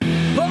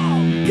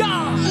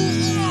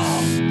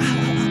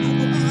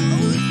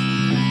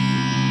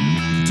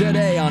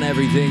on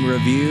Everything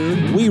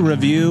Reviewed. We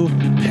review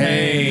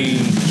pain.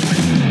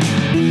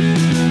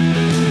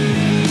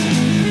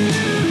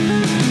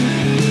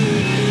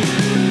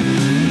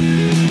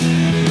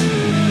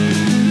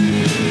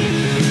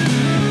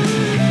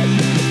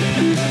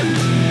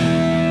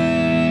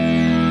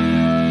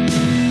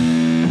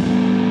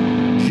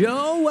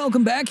 Joe,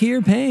 welcome back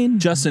here, Pain.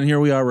 Justin, here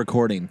we are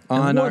recording.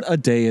 On What a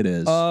day it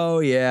is. Oh,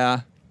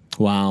 yeah.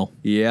 Wow.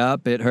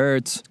 Yep, it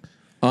hurts.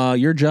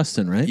 You're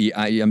Justin, right?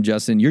 Yeah, I'm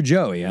Justin. You're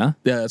Joe, yeah?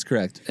 Yeah, that's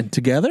correct. And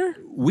together?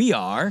 We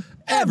are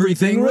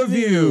Everything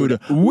Reviewed.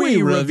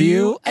 We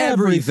review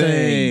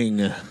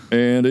everything.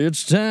 And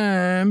it's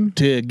time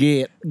To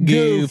get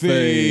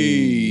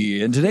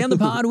goofy. And today on the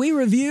pod, we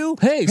review...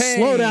 Hey,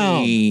 slow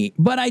down.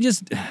 But I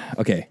just...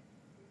 Okay.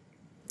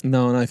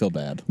 No, and I feel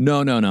bad.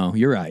 No.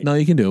 You're right. No,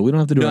 you can do it. We don't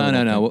have to do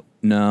it.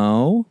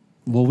 No.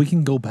 Well, we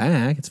can go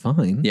back. It's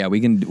fine. Yeah,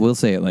 we'll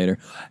say it later.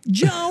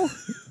 Joe,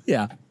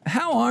 Yeah.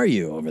 how are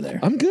you over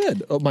there? I'm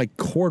good. Oh, my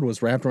cord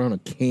was wrapped around a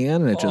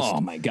can and it just Oh,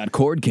 my God.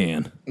 Cord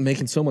can.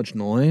 making so much A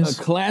noise.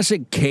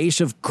 classic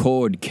case of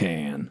cord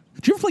can.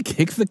 Did you ever play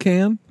Kick the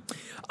Can?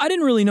 I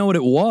didn't really know what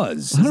it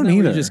was. I don't Isn't that where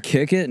either. You just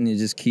kick it and you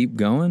just keep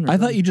going? I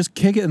thought you just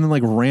kick it and then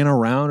like ran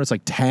around. It's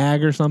like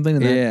tag or something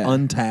and Yeah.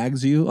 then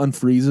untags you,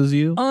 unfreezes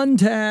you.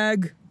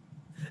 Untag.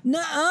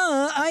 Nuh-uh,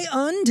 I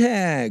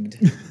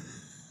untagged.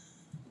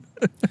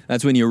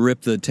 That's when you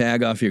rip the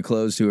tag off your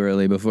clothes too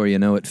early before you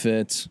know it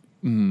fits.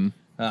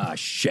 Ah,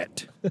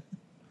 shit.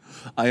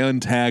 I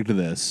untagged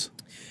this.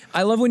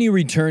 I love when you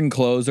return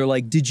clothes. They're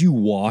like, did you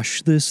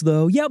wash this,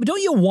 though? Yeah, but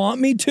don't you want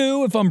me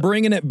to if I'm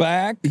bringing it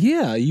back?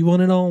 Yeah, you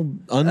want it all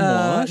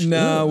unwashed?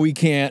 No, Ew. we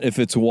can't if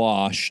it's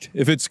washed.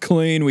 If it's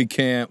clean, we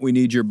can't. We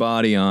need your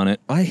body on it.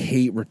 I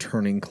hate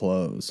returning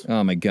clothes.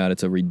 Oh, my God,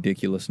 it's a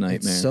ridiculous nightmare.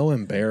 It's so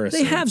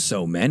embarrassing. They have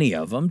so many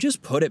of them.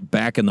 Just put it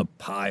back in the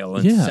pile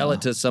and Yeah. sell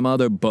it to some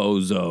other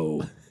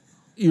bozo.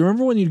 You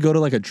remember when you'd go to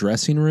like a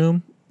dressing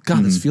room?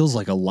 God, this feels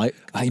like a light.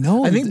 I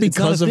know. I think it's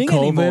not because a of thing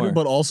COVID, anymore.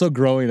 but also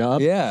growing up,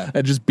 Yeah.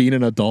 and just being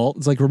an adult.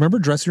 It's like, remember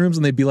dressing rooms,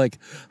 and they'd be like,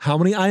 "How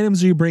many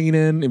items are you bringing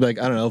in?" You'd be like,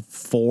 "I don't know,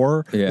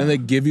 4." Yeah. And they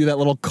give you that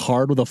little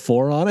card with a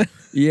 4 on it.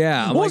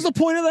 Yeah. I'm What was like, the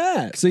point of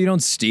that? so you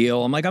don't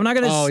steal. I'm like, I'm not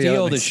going to Oh, yeah,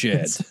 steal that the makes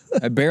shit. sense.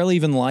 I barely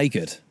even like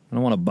it. I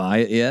don't want to buy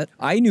it yet.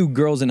 I knew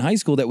girls in high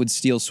school that would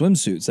steal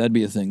swimsuits. That'd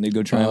be a thing. They'd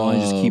go try them on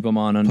and just keep them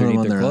on underneath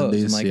on their their clothes.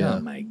 undies, I'm like, yeah. oh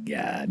my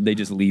God. They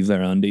just leave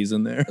their undies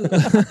in there.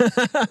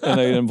 And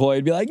an employee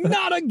would be like,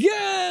 not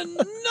again.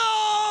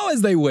 No.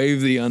 As they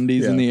wave the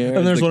undies in the air.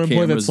 And there's as the one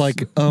employee cameras- that's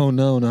like, "Oh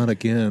no, not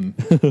again."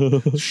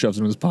 Shoves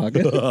them in his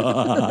pocket.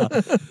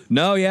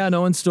 no, yeah,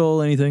 no one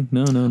stole anything.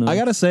 No. I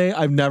gotta say,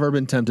 I've never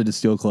been tempted to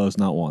steal clothes,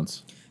 not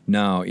once.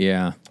 No,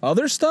 yeah.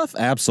 Other stuff,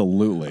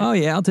 absolutely. Oh,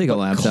 yeah, I'll take a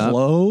laptop.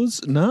 Clothes?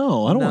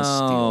 No, I don't want to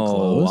steal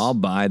clothes. I'll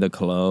buy the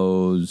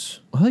clothes.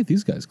 I like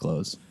these guys'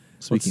 clothes.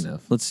 Speaking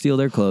of, Let's steal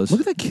their clothes.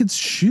 look at that kid's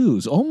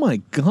shoes. Oh my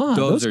God,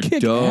 Those are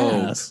kick dope.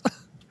 ass.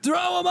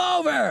 Throw them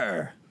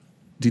over.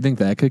 Do you think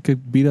that kid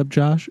could beat up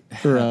Josh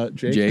or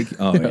Jake? Jake?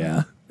 Oh,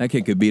 yeah. That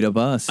kid could beat up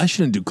us. I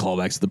shouldn't do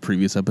callbacks to the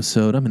previous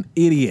episode. I'm an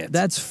idiot.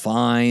 That's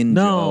fine,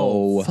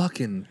 no, Joe.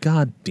 fucking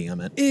God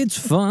damn it. It's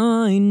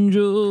fine,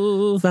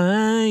 Joe.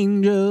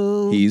 Fine,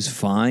 Joe. He's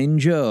Fine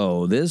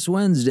Joe this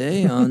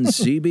Wednesday on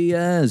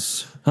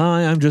CBS.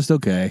 Hi, I'm just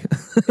okay.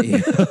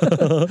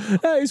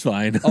 Yeah, he's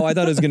fine. Oh, I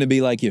thought it was going to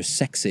be like, you're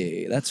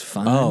sexy. That's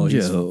Fine Oh,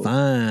 he's Joe.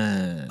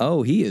 fine.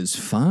 Oh, he is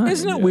fine.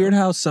 Isn't it Joe. weird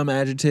how some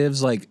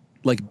adjectives like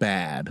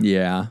bad?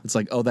 Yeah. It's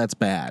like, oh, that's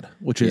bad,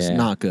 which is Yeah.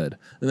 not good.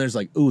 And there's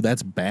like, ooh,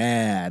 that's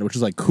bad, which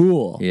is like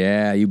cool.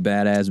 Yeah, you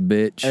badass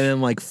bitch. And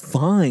then like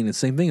fine, the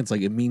same thing. It's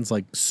like it means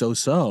like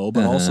so,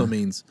 but also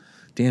means,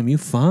 damn, you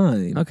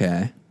fine.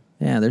 Okay.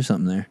 Yeah, there's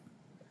something there.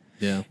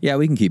 Yeah. Yeah,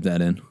 we can keep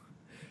that in.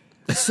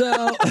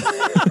 So,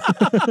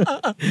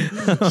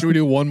 Should we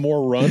do one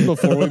more run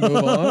before we move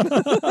on?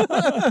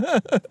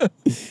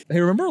 Hey,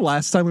 remember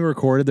last time we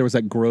recorded, there was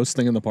that gross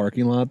thing in the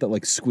parking lot, that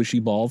like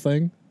squishy ball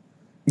thing?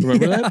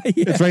 Remember that?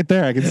 yeah. It's right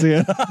there. I can see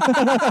it.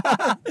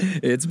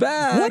 it's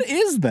bad. What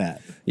is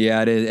that?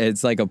 Yeah, it is.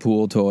 It's like a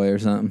pool toy or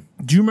something.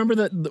 Do you remember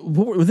that?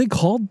 What were they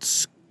called?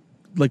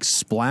 Like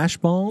splash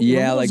balls?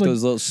 Yeah, Remember like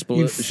those little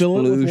you'd fill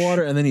it with sploosh.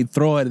 water and then you'd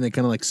throw it and they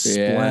kind of like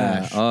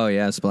Yeah. splash. Oh,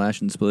 yeah.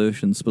 Splash and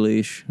sploosh and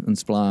spleesh and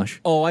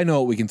splash. Oh, I know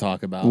what we can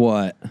talk about.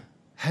 What?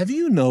 Have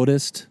you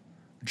noticed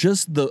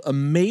just the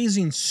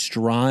amazing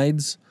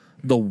strides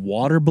the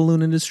water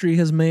balloon industry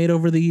has made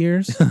over the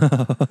years?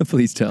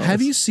 Please tell us.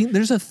 Have you seen?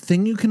 There's a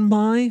thing you can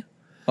buy.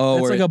 Oh,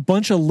 It's where like a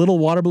bunch of little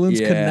water balloons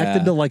Yeah.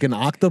 connected to like an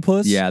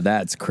octris. Yeah,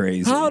 that's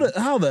crazy. How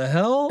the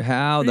hell?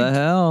 How the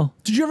hell?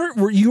 Did you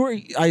ever?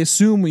 I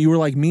assume you were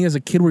like me as a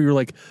kid, where you were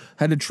like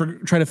had to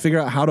try to figure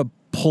out how to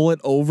pull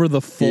it over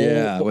the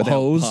full Without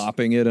hose.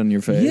 popping it on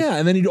your face. Yeah,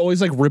 and then you'd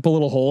always like rip a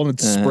little hole and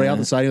it'd spray out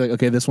the side. You're like,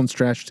 okay, this one's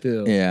trash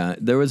too. Yeah,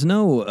 there was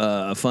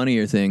no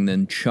funnier thing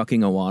than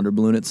chucking a water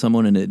balloon at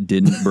someone and it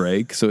didn't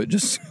break, so it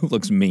just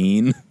looks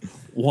mean.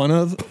 One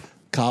of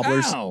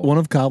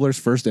Cobbler's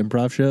first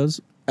improv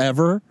shows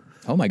ever.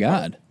 Oh my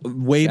God.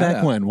 Way Shout back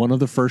out. when, one of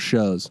the first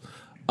shows.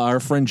 Our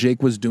friend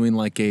Jake was doing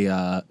like it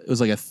was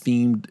like a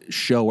themed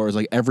show where it was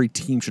like every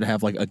team should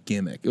have like a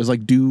gimmick. It was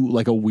like do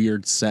like a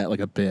weird set, like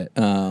a bit.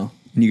 Oh,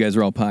 you guys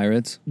were all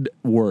pirates?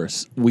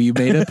 Worse. We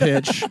made a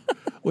pitch.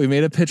 We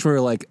made a pitch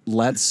where like,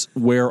 let's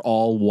wear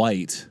all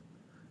white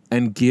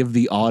and give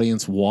the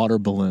audience water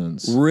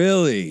balloons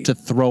Really? to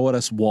throw at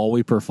us while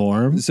we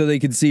perform. So they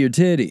could see your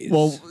titties.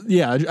 Well,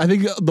 yeah, I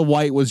think the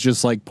white was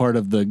just like part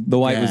of the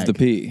white was gag. the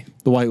P.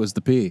 The white was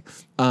the P.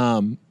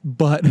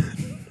 But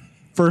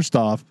first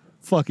off,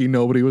 fucking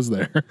nobody was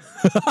there.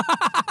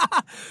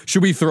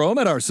 Should we throw them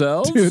at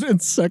ourselves? Dude,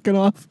 and second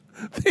off,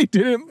 they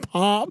didn't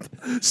pop.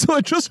 So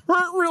it just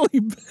hurt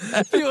really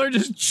bad. People are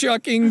just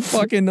chucking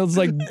fucking those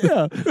like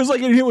Yeah. It was like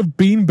getting hit with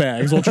bean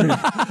bags. And then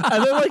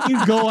like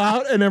you'd go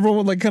out and everyone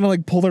would like kind of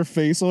like pull their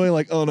face away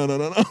like, oh no.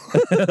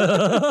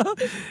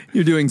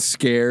 you're doing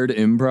scared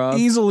improv.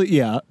 Easily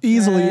I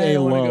a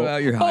wanna low. go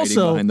out, you're hiding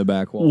Also, behind the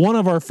back wall. one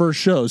of our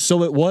first shows,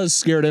 so it was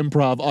scared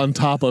improv on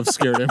top of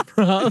scared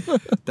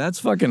improv. That's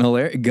fucking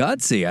hilarious.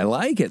 Gutsy. I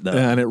like it though.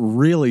 And it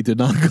really did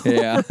not go.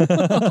 Yeah.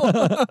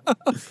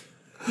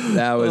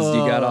 That was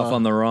you got off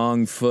on the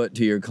wrong foot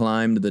to your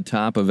climb to the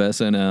top of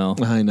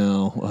SNL. I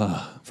know.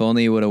 If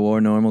only you would have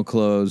wore normal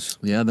clothes.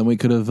 Yeah, then we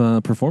could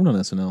have performed on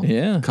SNL.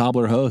 Yeah.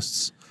 Cobbler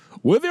hosts.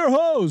 With your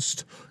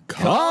host,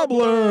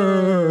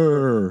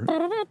 Cobbler.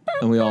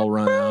 And we all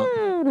run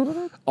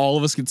out. All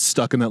of us get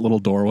stuck in that little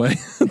doorway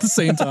at the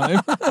same time.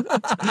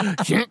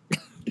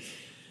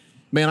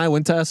 Man, I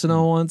went to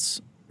SNL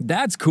once,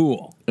 That's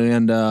cool.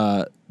 and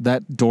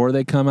that door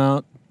they come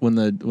out when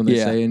they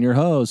Yeah. say, "And your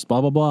host,"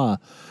 blah blah blah.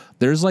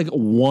 There's like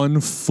 1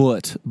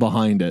 foot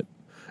behind it.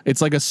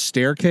 It's like a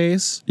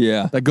staircase.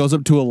 Yeah. That goes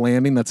up to a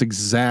landing that's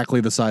exactly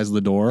the size of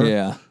the door.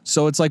 Yeah.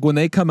 So it's like when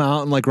they come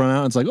out and like run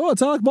out, it's like, oh,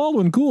 it's Alec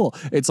Baldwin, cool.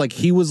 It's like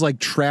he was like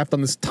trapped on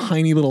this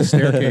tiny little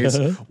staircase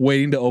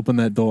waiting to open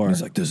that door.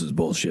 He's like, this is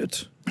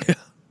bullshit.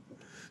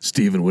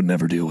 Steven would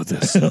never deal with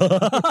this.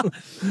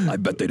 I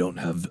bet they don't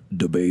have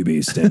the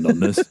baby stand on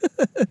this.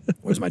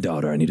 Where's my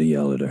daughter? I need to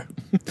yell at her.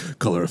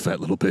 Color a fat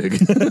little pig.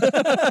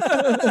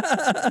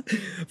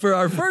 For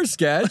our first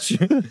sketch,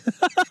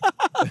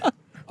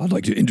 I'd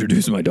like to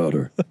introduce my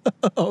daughter.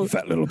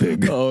 Fat little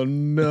pig. Oh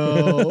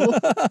no.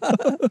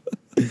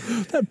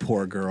 That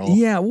poor girl.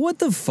 Yeah, what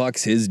the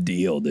fuck's his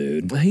deal,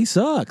 dude? He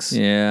sucks.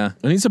 Yeah.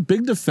 And he's a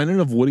big defendant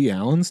of Woody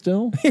Allen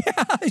still.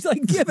 He's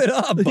like, give it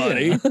up,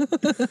 buddy.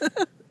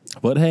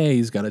 But hey,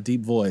 he's got a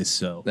deep voice,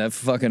 so. That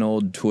fucking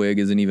old twig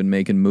isn't even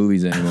making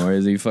movies anymore,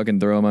 is he?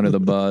 Fucking throw him under the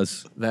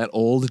bus. That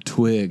old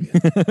twig.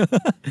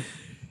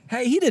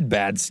 Hey, he did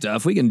bad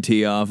stuff. We can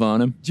tee off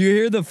on him. Did you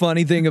hear the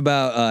funny thing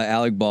about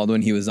Alec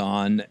Baldwin? He was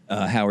on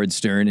Howard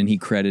Stern, and he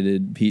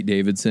credited Pete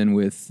Davidson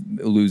with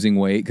losing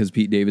weight because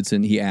Pete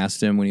Davidson, he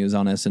asked him when he was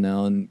on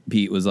SNL, and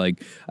Pete was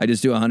like, I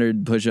just do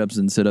 100 push-ups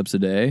and sit-ups a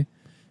day.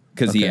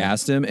 Because he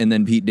asked him, and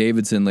then Pete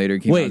Davidson later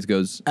came out and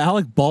goes,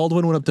 Alec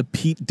Baldwin went up to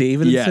Pete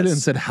Davidson Yes. and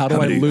said, how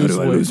do I lose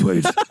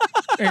weight?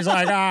 He's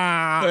like,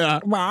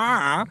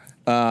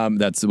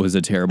 that was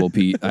a terrible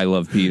Pete. I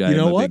love Pete. I'm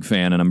know a what? big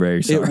fan, and I'm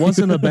very sorry. It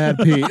wasn't a bad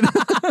Pete.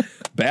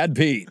 Bad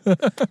Pete.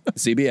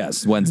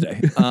 CBS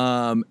Wednesday.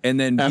 And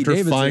then Pete After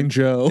Davidson, Fine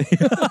Joe.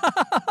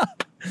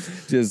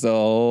 just a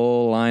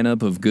whole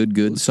lineup of good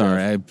Sorry, stuff.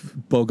 I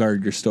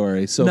bogarted your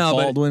story. So No,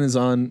 but- Baldwin is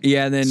on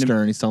Yeah, and then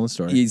Stern. He's telling the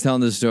story. he's telling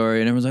the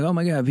story, and everyone's like, "Oh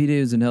my god, Pete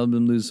Davidson helped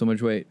him lose so much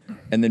weight."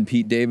 And then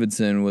Pete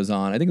Davidson was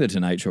on, I think, the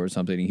Tonight Show or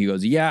something. And he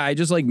goes, "Yeah, I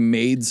just like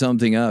made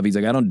something up." He's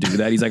like, "I don't do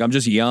that." He's like, "I'm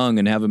just young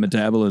and have a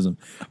metabolism."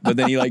 But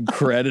then he like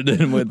credited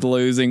him with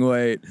losing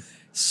weight.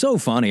 So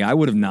funny. I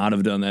would have not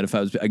have done that if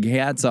I was.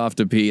 Hats off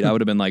to Pete. I would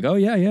have been like, "Oh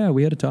yeah,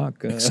 we had a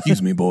talk."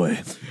 Excuse me, boy.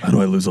 How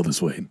do I lose all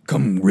this weight?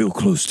 Come real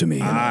close to me.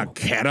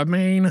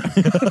 Ketamine.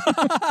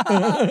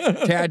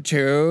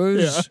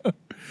 Tattoos. Yeah.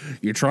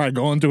 You try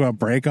going through a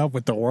breakup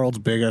with the world's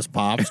biggest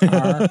pop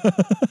star.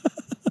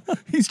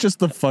 He's just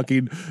the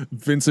fucking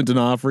Vincent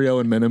D'Onofrio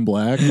in Men in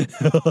Black.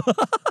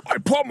 I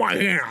put my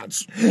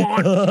hands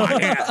on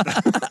my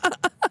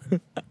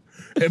head.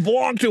 It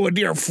belonged to a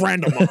dear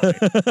friend of mine.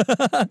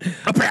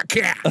 A pet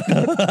cat.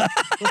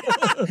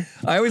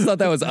 I always thought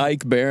that was Ike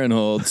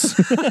Barinholtz.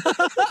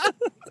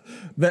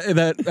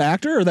 That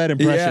actor or that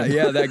impression?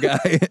 Yeah, that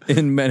guy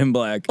in Men in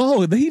Black.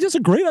 Oh, he does a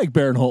great Ike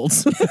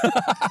Barinholtz.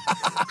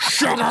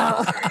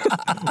 Sugar.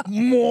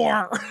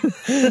 More.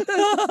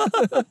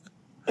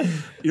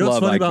 You know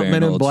what's Love funny Ike about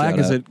Men in Barinholtz, Black shout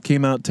is out. it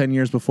came out 10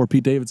 years before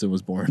Pete Davidson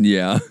was born.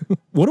 Yeah.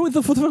 What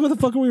the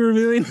fuck are we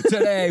reviewing?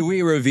 Today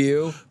we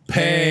review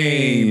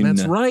Pain.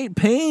 That's right,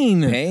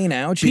 Pain. Pain,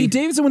 ouchie. Pete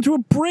Davidson went through a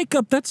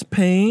breakup. That's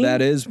Pain.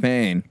 That is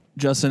Pain.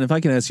 Justin, if I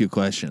can ask you a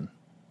question,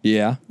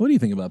 Yeah. what do you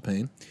think about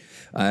Pain?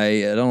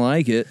 I don't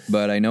like it,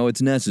 but I know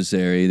it's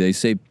necessary. They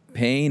say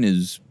pain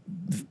is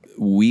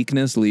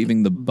weakness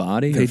leaving the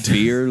body, or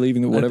fear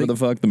leaving the, whatever the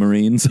fuck the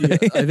Marines say.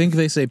 I think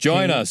they say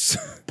Join pain, us.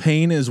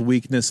 Pain is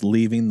weakness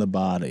leaving the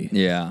body.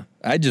 Yeah.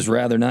 I'd just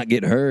rather not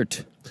get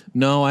hurt.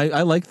 No,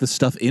 I like the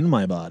stuff in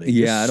my body.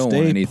 Yeah, Just I don't stay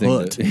want anything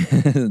put.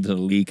 to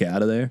leak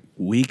out of there.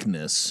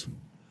 Weakness.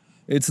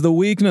 It's the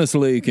weakness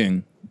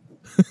leaking.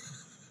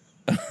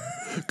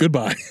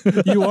 Goodbye.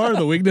 You are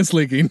the weakness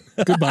leaking.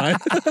 Goodbye.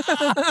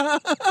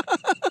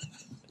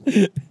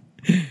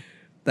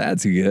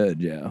 That's good,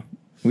 Joe.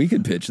 We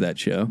could pitch that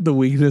show. The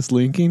weakness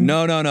linking?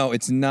 No.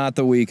 It's not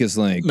the weakest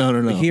link. No.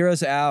 Hear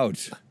us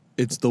out.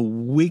 It's the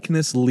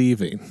weakness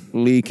leaving.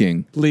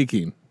 Leaking.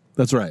 Leaking.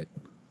 That's right.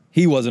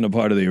 He wasn't a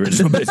part of the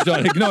original pitch.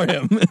 Don't ignore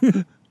him.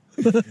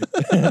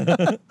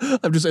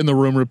 I'm just in the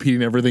room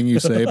repeating everything you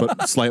say,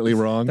 but slightly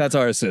wrong. That's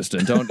our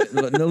assistant. Don't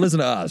listen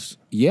to us.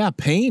 Yeah,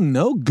 pain,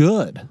 no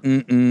good.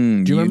 Do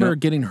you remember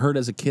getting hurt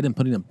as a kid and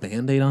putting a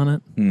Band-Aid on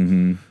it?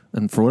 Mm-hmm.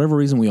 And for whatever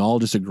reason, we all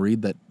just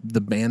agreed that the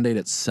Band-Aid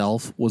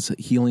itself was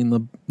healing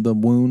the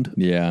wound.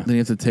 Yeah. Then you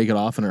have to take it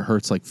off, and it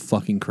hurts like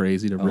fucking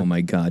crazy to rip. Oh, my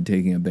God.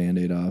 Taking a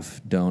Band-Aid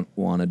off. Don't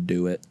want to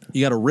do it.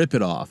 You got to rip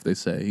it off, they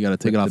say. You got to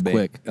take it off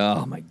quick.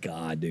 Oh, my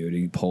God, dude.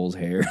 He pulls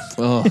hair.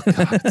 Oh,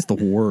 God, it's the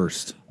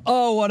worst.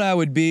 Oh, what I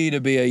would be to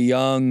be a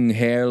young,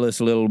 hairless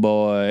little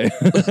boy.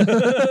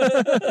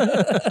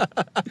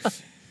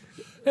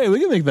 Hey, we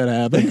can make that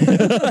happen.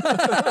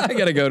 I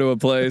got to go to a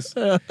place.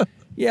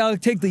 Yeah, I'll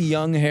take the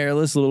young,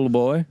 hairless little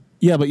boy.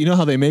 Yeah, but you know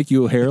how they make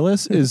you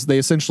hairless? Is they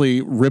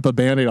essentially rip a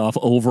Band-Aid off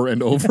over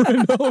and over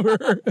and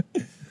over.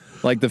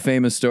 Like the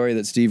famous story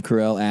that Steve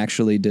Carell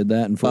actually did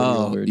that in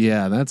Fort Worth.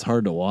 Yeah, that's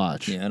hard to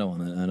watch. Yeah, I don't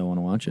want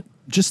to watch it.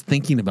 Just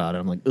thinking about it,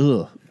 I'm like,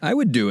 ugh. I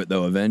would do it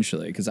though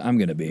eventually because I'm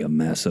gonna be a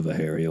mess of a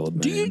hairy old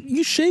man. Do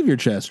you shave your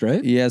chest,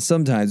 right? Yeah,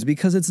 sometimes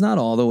because it's not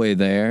all the way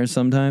there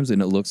sometimes,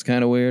 and it looks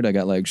kind of weird. I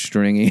got like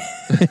stringy,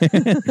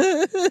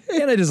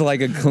 and I just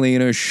like a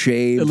cleaner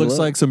shaved. It looks look.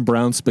 like some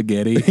brown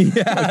spaghetti.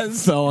 Yeah,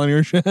 fell on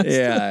your chest.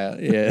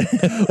 Yeah.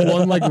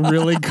 One like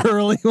really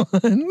curly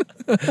one.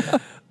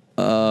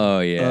 Oh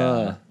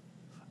yeah.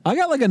 I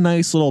got like a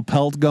nice little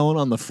pelt going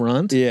on the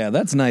front. Yeah,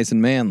 that's nice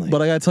and manly.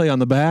 But I gotta tell you, on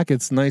the back,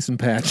 it's nice and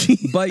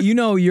patchy. But you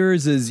know,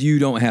 yours is you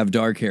don't have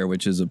dark hair,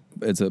 which is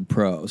it's a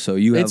pro. So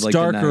you have It's like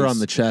darker on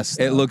the chest.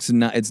 It though. looks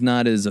not. It's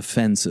not as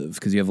offensive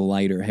because you have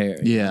lighter hair.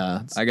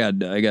 Yeah. I got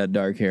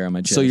dark hair on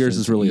my chest. So yours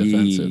is really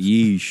offensive.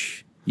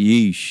 Yeesh.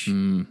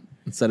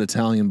 It's that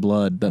Italian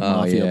blood, that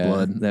mafia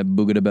blood. That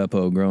Buca de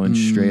Beppo growing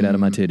straight out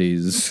of my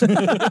titties.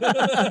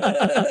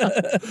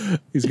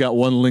 He's got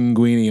one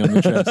linguine on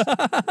the chest.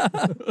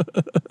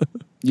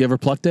 You ever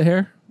plucked a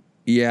hair?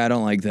 Yeah, I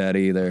don't like that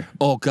either.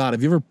 Oh God,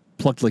 have you ever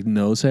plucked like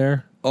nose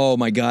hair? Oh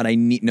my God, I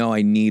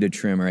need a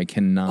trimmer. I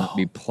cannot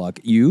be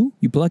plucky. You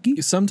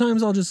plucky?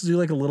 Sometimes I'll just do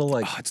like a little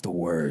like. Oh, it's the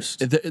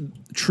worst.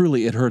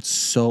 Truly, it hurts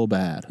so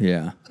bad.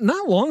 Yeah.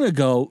 Not long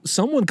ago,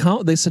 someone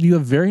they said you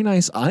have very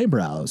nice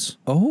eyebrows,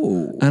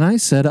 Oh. and I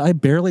said I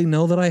barely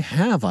know that I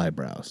have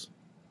eyebrows.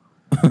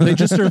 They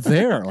just are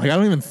there. Like I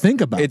don't even think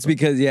about. It's them.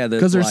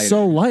 because they're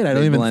so light. I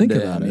don't even think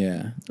about it.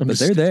 Yeah, I'm but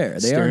just they're there.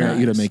 They staring are at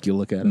you to nice. make you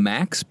look at it.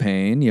 Max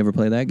Payne. You ever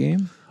play that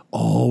game?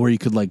 Oh, where you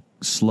could like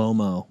slow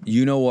mo.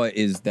 You know what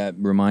is that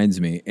reminds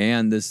me,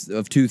 and this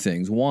of two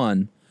things.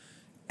 One,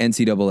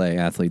 NCAA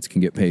athletes can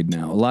get paid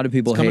now. A lot of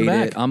people hate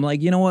back. it. I'm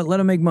like, you know what? Let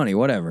them make money.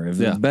 Whatever. If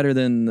Yeah. it's better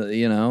than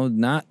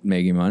not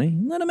making money,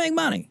 let them make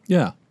money.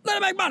 Yeah. Let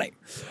them make money.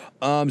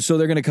 So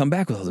they're gonna come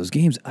back with all those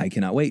games. I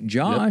cannot wait.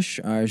 Josh,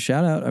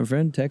 shout out our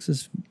friend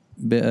Texas,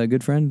 a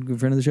good friend of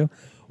the show,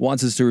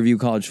 wants us to review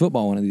college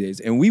football one of these days,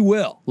 and we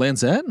will.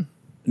 Lancet?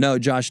 No,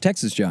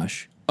 Texas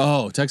Josh.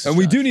 Oh, Texas. And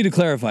we Josh. do need to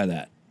clarify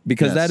that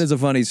because Yes. that is a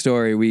funny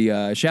story. We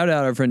shout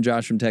out our friend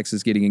Josh from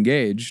Texas getting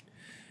engaged,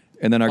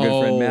 and then our good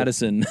friend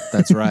Madison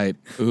That's right.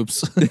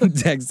 Oops.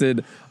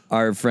 texted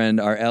our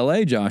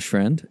LA Josh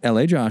friend.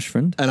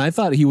 And I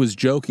thought he was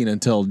joking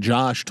until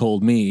Josh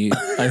told me.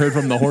 I heard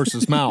from the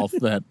horse's mouth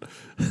that.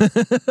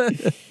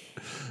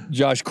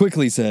 Josh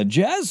quickly said,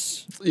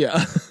 "Jess,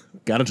 Yeah.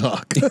 Gotta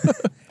talk.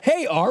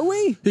 hey, are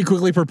we?" He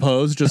quickly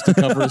proposed just to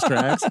cover his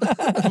tracks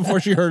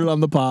before she heard it on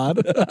the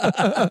pod.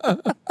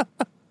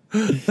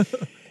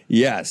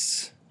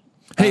 Yes.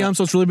 Hey,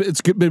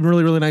 it's been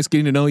really, really nice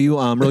getting to know you.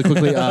 Really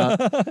quickly,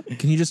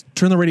 can you just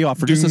turn the radio off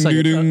for just a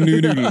second?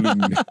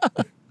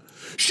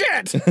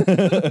 Shit!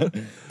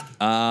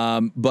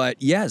 But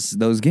yes,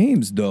 those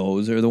games,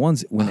 those are the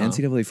ones when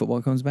NCAA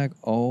football comes back.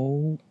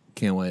 Oh,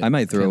 Can't wait. I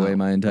might throw Cannot away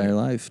my entire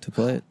life to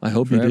play it. I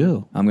hope you Forever.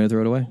 do. I'm going to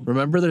throw it away.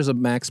 Remember, there's a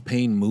Max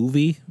Payne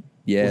movie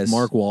Yes. with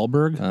Mark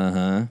Wahlberg?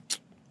 Uh-huh.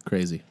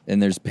 Crazy.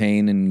 And there's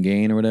Pain and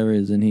Gain or whatever.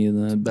 Isn't he in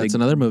the That's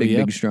another movie.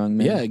 big strong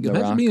man? Yeah, The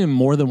imagine Rock? being in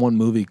more than one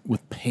movie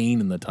with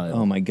Payne in the title.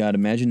 Oh my God,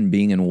 imagine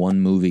being in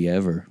one movie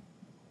ever.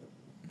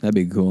 That'd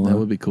be cool. That huh?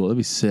 would be cool. That'd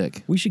be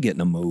sick. We should get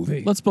in a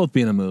movie. Let's both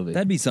be in a movie.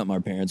 That'd be something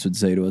our parents would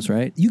say to us,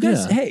 right? You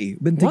guys, Yeah. hey,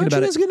 been Why thinking don't about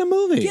you it. guys get in a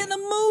movie? Get in a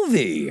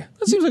movie.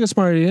 That seems like a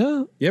smart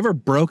idea. You ever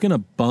broken a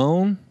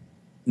bone?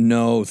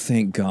 No,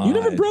 thank God. You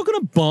never broken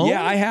a bone?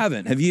 Yeah, I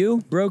haven't. Have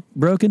you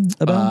broken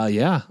a bone?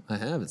 Yeah, I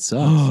have. It sucks.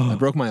 I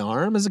broke my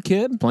arm as a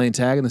kid playing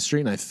tag in the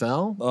street, and I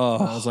fell. Oh.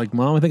 I was like,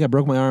 "Mom, I think I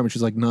broke my arm," and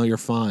she's like, "No, you're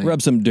fine."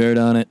 Rub some dirt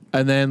on it.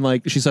 And then,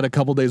 like, she said, a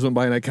couple days went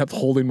by, and I kept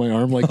holding my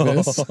arm like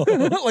this,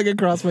 like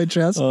across my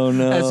chest. Oh,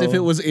 no. As if it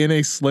was in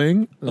a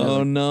sling.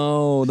 Oh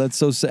no, that's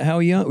so sad. How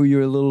young? Were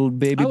you a little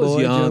baby I was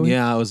boy? young. Joey?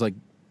 Yeah, I was like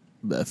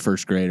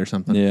first grade or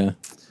something. Yeah.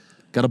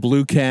 Got a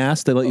blue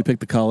cast. They let you pick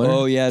the color.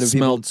 Oh, yeah. Do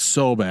Smelled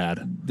so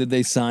bad. Did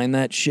they sign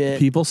that shit?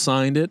 People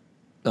signed it.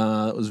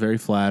 It was very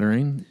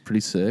flattering.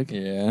 Pretty sick.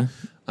 Yeah.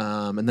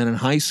 And then in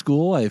high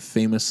school, I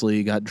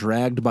famously got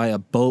dragged by a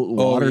boat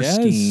water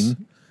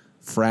skiing,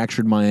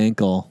 fractured my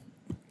ankle.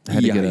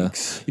 Had to get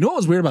Yikes. You know what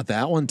was weird about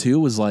that one too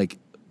was like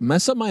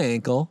mess up my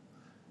ankle.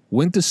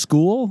 Went to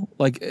school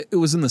like it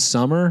was in the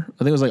summer. I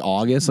think it was like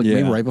August, like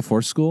maybe right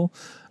before school.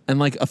 And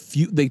like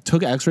they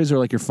took X-rays. They're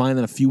like, you're fine.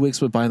 Then a few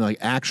weeks went by, and they're like,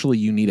 actually,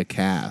 you need a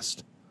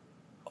cast.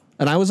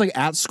 And I was like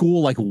at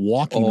school, like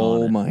walking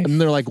on it. And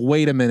they're like,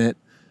 wait a minute.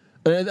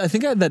 I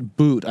think I had that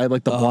boot. I had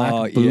like the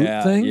black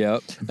boot thing.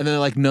 Yep. And then they're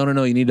like,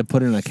 no, you need to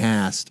put it in a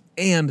cast.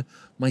 And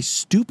my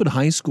stupid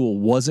high school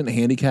wasn't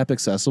handicap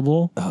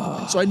accessible.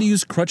 So I had to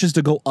use crutches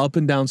to go up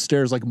and down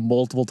stairs like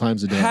multiple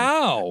times a day.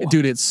 How?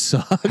 Dude, it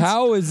sucks.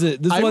 How is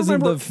it? This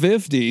wasn't the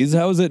 50s.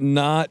 How is it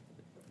not?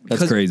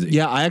 That's crazy.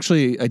 Yeah, I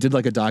did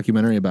like a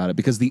documentary about it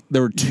because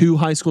there were 2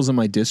 high schools in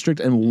my district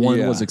and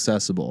one was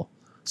accessible.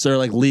 So they're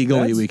like,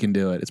 legally, we can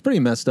do it. It's pretty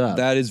messed up.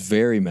 That is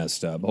very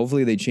messed up.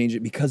 Hopefully they change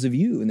it because of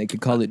you and they could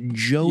call it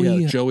Joey.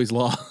 Yeah, Joey's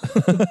Law.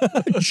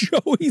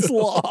 Joey's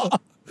Law.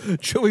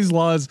 Joey's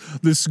Law is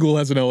this school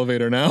has an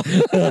elevator now.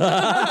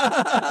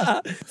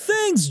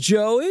 Thanks,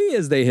 Joey,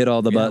 as they hit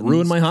all the buttons.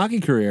 Ruined my hockey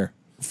career.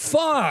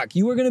 Fuck,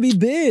 you were going to be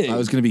big. I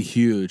was going to be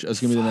huge. I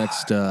was going to be the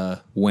next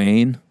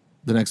Wayne.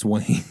 The next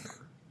Wayne.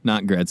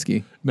 Not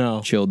Gretzky.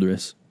 No.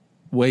 Childress.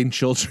 Wayne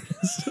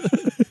Childress.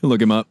 Look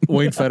him up.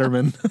 Wayne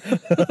Fetterman.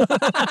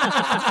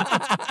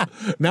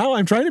 Now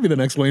I'm trying to be the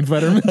next Wayne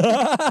Fetterman.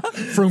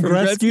 From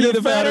Gretzky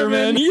to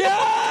Fetterman.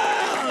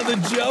 Yeah! The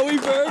Joey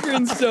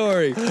Berggren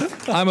story.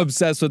 I'm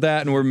obsessed with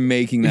that, and we're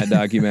making that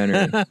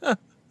documentary.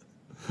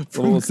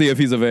 We'll see if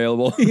he's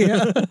available.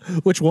 Yeah.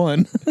 Which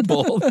one?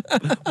 Both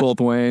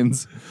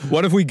Waynes.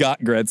 What if we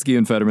got Gretzky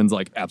and Fetterman's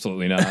like,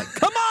 absolutely not.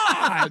 Come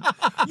on!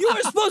 You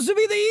were supposed to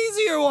be the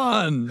easier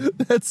one.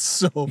 That's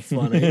so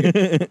funny.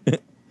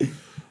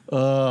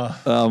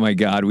 Oh my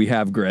God, we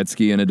have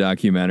Gretzky in a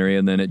documentary,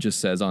 and then it just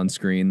says on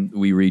screen,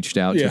 we reached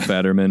out to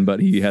Fetterman, but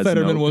he has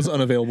Fetterman was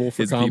unavailable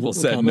for his people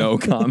said no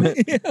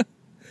comment. Yeah.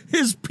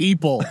 His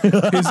people,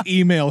 his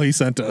email he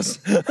sent us.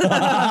 Like,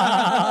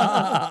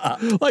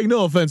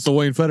 no offense to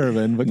Wayne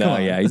Fetterman, but no,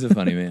 yeah, he's a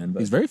funny man. But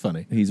he's very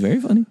funny. He's very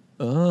funny.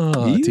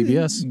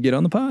 TBS. Get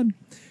on the pod.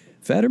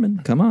 Fetterman,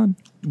 come on.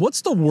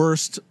 What's the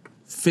worst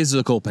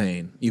physical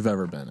pain you've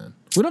ever been in?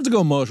 We don't have to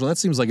go emotional. That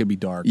seems like it'd be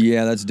dark.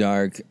 Yeah, that's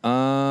dark.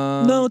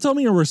 No, tell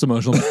me your worst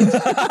emotional pain.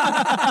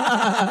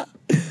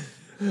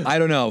 I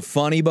don't know.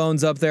 Funny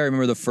Bones up there. I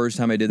remember the first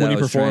time I did that. When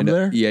you performed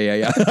there?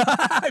 Yeah.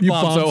 You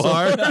bombed so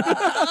hard.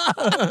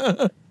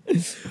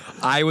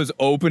 I was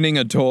opening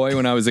a toy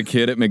when I was a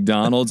kid at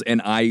McDonald's,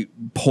 and I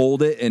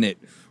pulled it, and it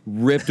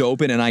ripped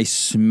open, and I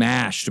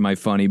smashed my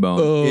funny bone.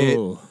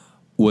 Oh. It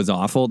was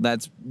awful.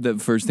 That's the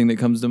first thing that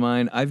comes to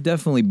mind. I've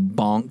definitely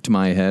bonked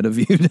my head a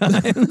few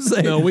times.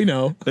 No, we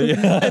know.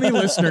 Any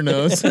listener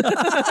knows.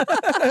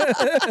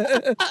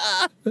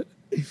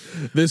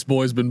 This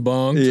boy's been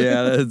bonked.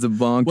 Yeah, that's a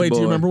bonk. Wait, boy.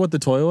 do you remember what the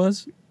toy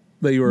was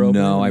that you were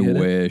opening? No, I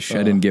wish.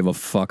 I didn't give a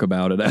fuck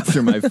about it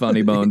after my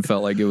funny bone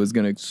felt like it was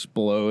going to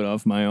explode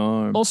off my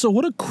arm. Also,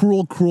 what a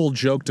cruel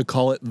joke to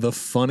call it the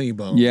funny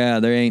bone.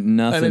 Yeah, there ain't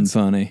nothing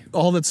funny.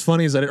 All that's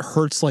funny is that it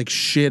hurts like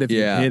shit if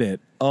you hit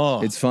it.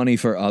 Oh, It's funny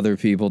for other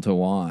people to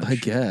watch. I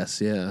guess,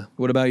 yeah.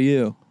 What about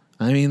you?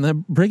 I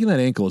mean, breaking that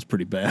ankle was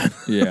pretty bad.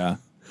 Yeah.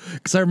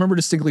 Because I remember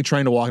distinctly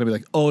trying to walk and be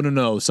like, oh,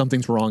 no,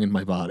 something's wrong in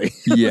my body.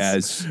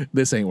 Yes.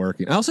 This ain't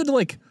working. I also had to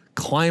like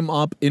climb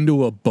up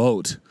into a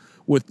boat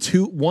with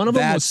one of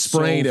them was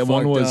sprained and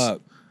one was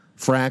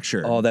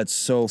fractured. Oh, that's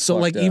so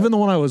like up. even the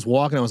one I was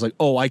walking, I was like,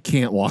 oh, I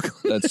can't walk.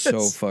 That's so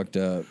fucked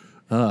up.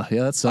 Yeah,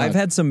 that's. I've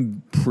had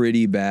some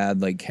pretty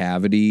bad like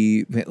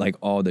cavity, like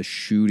all the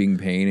shooting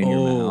pain in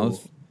your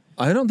mouth.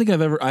 I don't think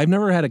I've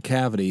never had a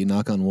cavity,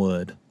 knock on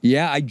wood.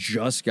 Yeah, I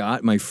just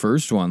got my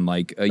first one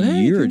like a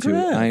year congrats.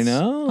 or two. I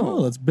know.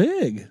 Oh, that's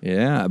big.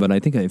 Yeah, but I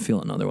think I feel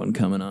another one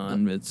coming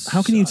on.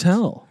 How can you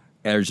tell?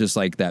 There's just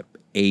like that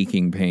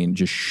aching pain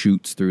just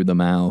shoots through the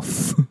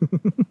mouth.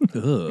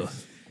 Ugh.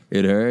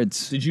 It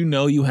hurts. Did you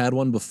know you had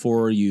one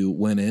before you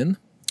went in?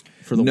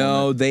 For the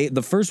No,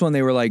 the first one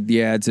they were like,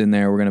 yeah, it's in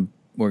there.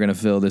 We're gonna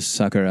fill this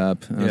sucker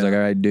up. And I was like, all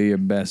right, do your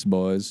best,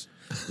 boys.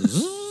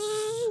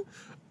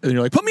 And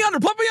you're like, put me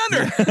under.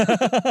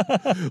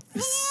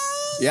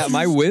 Yeah,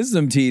 my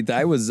wisdom teeth,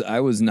 I was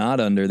not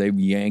under. They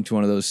yanked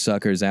one of those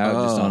suckers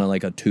out just on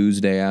a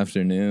Tuesday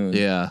afternoon.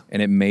 Yeah.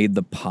 And it made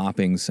the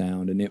popping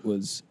sound, and it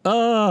was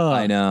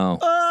I know.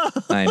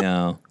 I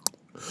know.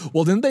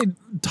 Well, didn't they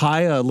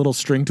tie a little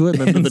string to it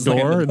and then to the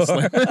door? And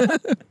slam?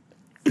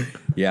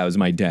 Yeah, it was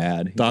my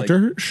dad. He's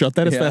Doctor, shut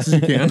that as fast as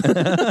you can.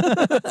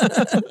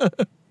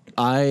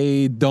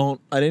 I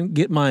didn't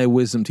get my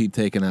wisdom teeth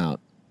taken out.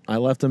 I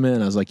left them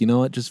in. I was like, you know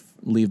what? Just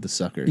leave the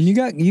suckers. You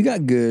got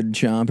good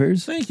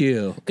chompers. Thank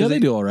you. Yeah, they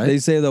do all right. They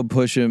say they'll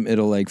push them.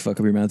 It'll like fuck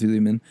up your mouth. You leave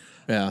 'em in.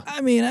 Yeah.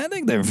 I mean, I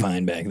think they're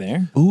fine back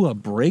there. Ooh, a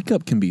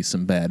breakup can be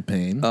some bad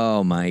pain.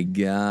 Oh my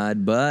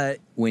God! But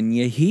when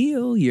you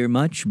heal, you're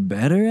much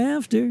better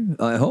after.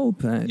 I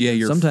hope. Yeah,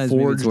 you're sometimes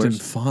maybe it's forged in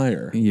worse.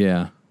 fire.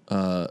 Yeah.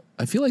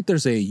 I feel like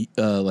there's a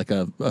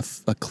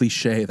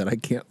cliche that I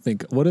can't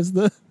think. What is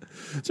the?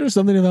 Is there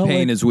something about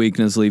Pain is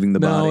weakness leaving the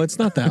body. No, it's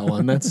not that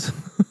one. That's.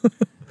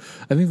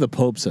 I think the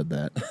Pope said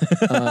that.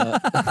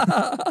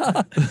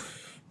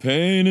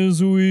 Pain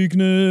is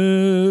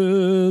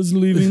weakness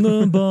leaving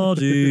the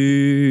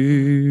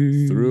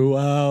body.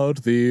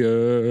 Throughout the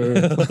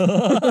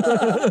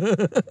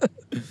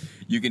earth.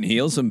 You can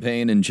heal some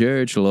pain in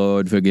church,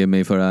 Lord. Forgive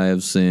me, for I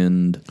have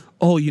sinned.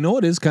 Oh, you know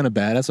what is kind of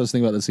badass? I was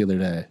thinking about this the other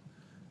day.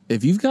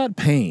 If you've got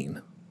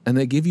pain and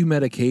they give you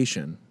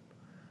medication,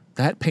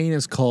 that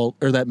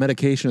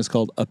medication is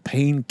called a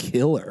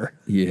painkiller.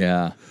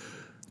 Yeah.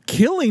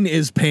 Killing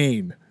is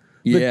pain.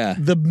 Yeah.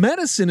 The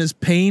medicine is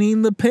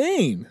paining the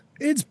pain.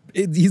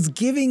 He's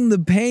giving the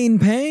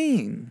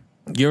pain.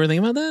 You ever think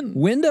about that?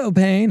 Window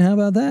pane. How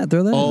about that?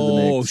 Throw that into the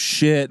Oh mix.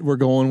 shit, we're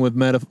going with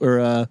not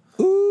metaphors.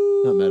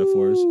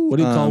 What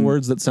do you call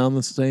words that sound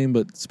the same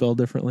but spelled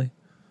differently?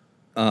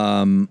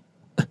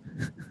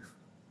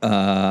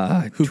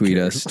 Tweet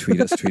us.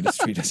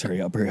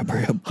 Hurry up.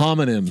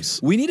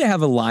 Homonyms. We need to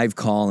have a live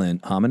call-in.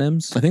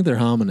 Homonyms? I think they're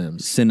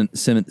homonyms. Cinnamon.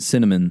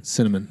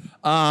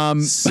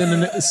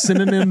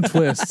 Synonym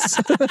twists.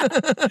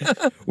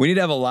 We need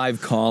to have a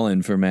live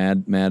call-in for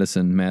Mad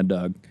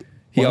Dog.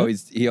 He What?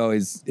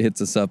 always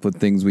hits us up with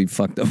things we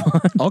fucked up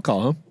on. I'll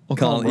call him.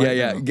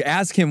 Yeah.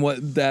 Ask him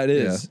what that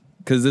is.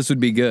 Because this would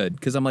be good.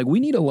 Because I'm like,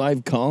 we need a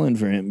live call-in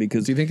for him.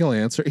 Because Do you think he'll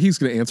answer? He's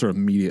going to answer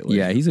immediately.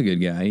 yeah, he's a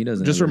good guy. He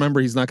doesn't Just ever- remember,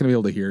 he's not going to be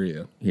able to hear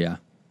you. Yeah.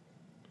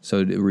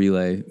 So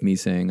relay me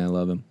saying I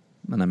love him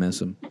and I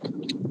miss him.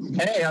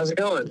 Hey, how's it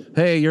going?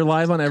 Hey, you're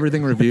live on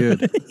Everything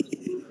Reviewed.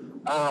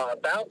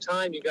 About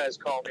time you guys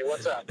called me.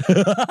 What's up?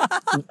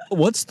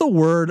 What's the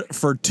word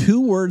for two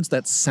words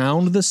that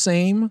sound the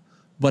same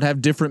but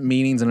have different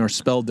meanings and are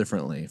spelled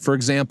differently? For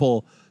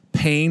example,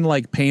 pain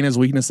like pain is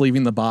weakness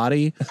leaving the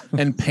body,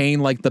 and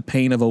pain like the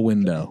pane of a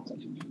window.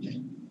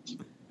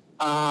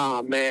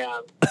 Ah, man.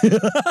 I feel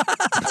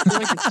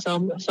like it's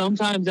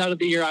sometimes out of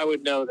the year I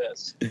would know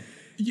this.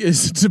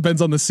 Yes, it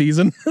depends on the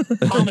season.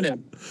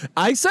 Homonym.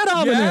 I said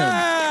homonym.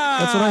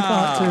 That's what I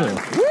thought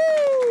too.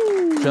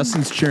 Woo!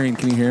 Justin's cheering.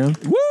 Can you hear him?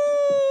 Woo!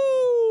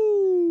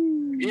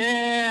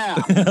 Yeah.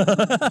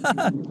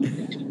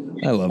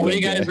 I love What that are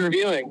you guys guy.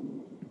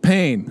 reviewing?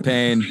 Pain.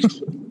 Pain.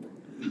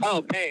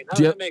 Oh, pain. How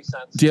Do you- does that make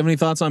sense? Do you have any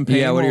thoughts on pain?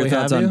 Yeah, what are while your we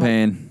thoughts have on you?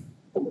 pain?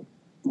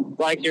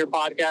 Like your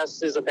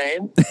podcast is a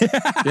pain?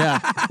 Yeah,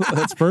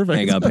 that's perfect.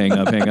 Hang up.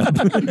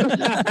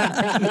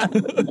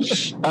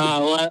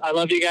 Well, I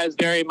love you guys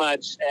very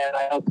much, and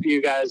I hope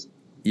you guys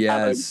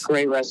Yes. have a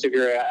great rest of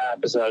your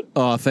episode.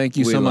 Oh, thank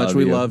you We so much. love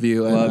We you. love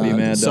you. Love you,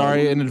 Mad Dog.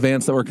 Sorry in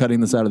advance that we're cutting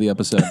this out of the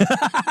episode.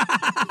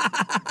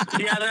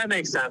 Yeah, that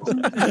makes sense.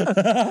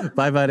 All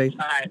Bye, buddy.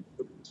 right.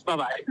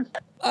 Bye-bye.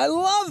 I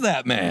love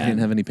that I didn't man.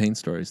 have any pain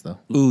stories though.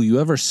 Ooh, you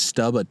ever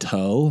stub a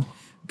toe?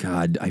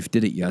 God, I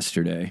did it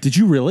yesterday. Did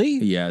you really?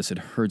 Yes, it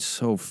hurts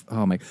so.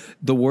 Oh my!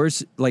 The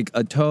worst, like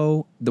a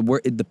toe.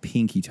 The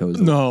pinky toe.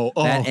 No.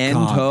 That Oh, end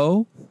God.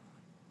 toe.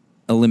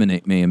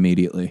 Eliminate me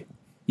immediately.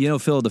 You know,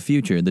 Phil, the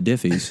future, the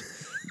Diffies,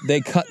 they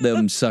cut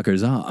them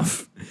suckers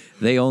off.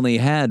 They only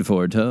had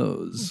 4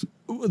 toes.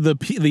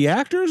 The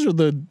actors or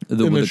the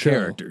The show?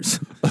 characters.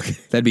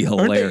 That'd be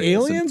Aren't hilarious. they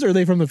aliens or are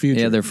they from the future?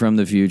 Yeah, they're from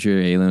the future.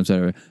 Aliens.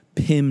 Whatever.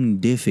 Pim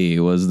Diffie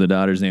was the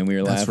daughter's name. We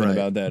were That's laughing right.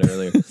 about that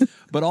earlier.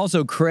 But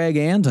also, Craig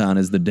Anton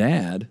is the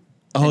dad.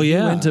 Oh, And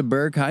yeah. He went to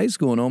Burke High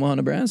School in Omaha,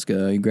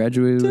 Nebraska. He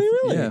graduated. Did he with,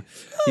 really? Yeah.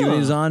 He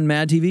was on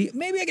Mad TV.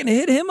 Maybe I can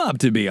hit him up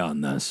to be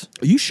on this.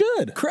 You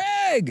should.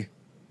 Craig.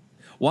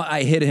 Well,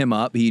 I hit him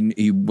up.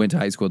 He went to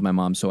high school with my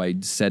mom, so I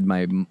said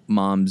my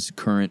mom's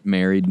current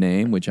married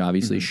name, which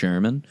obviously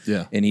Sherman.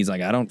 Yeah. And he's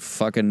like, I don't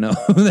fucking know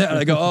that.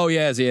 I go, oh,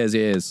 yes.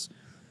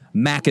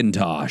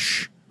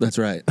 Macintosh. That's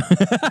right.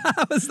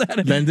 How is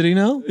that? Then did he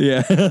know?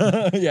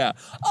 Yeah. Yeah.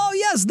 Oh,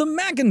 yes, the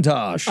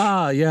Macintosh.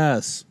 Ah,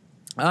 yes.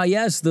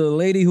 Yes, the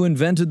lady who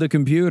invented the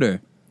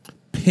computer.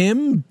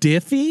 Pim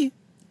Diffie?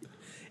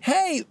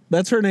 Hey.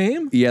 That's her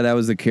name? Yeah, that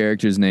was the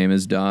character's name,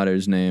 his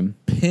daughter's name.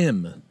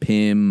 Pim.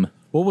 Pim.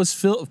 What was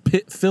Phil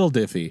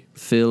Diffie?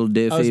 Phil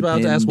Diffie. I was about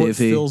Pim to ask what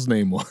Diffie. Phil's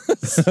name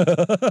was.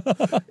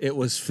 It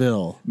was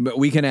Phil. But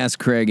we can ask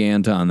Craig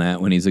Anton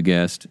that when he's a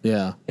guest.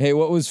 Yeah. Hey,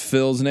 what was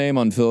Phil's name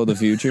on Phil of the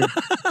Future?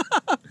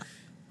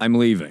 I'm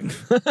leaving.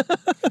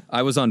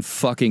 I was on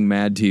fucking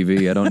Mad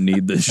TV. I don't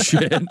need this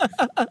shit.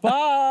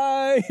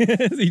 Bye.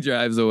 He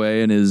drives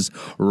away in his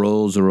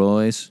Rolls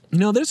Royce. You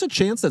know, there's a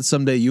chance that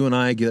someday you and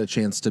I get a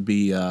chance to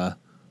be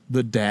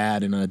the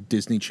dad in a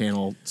Disney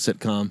Channel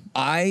sitcom.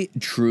 I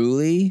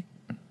truly,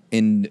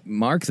 and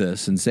mark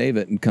this and save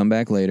it and come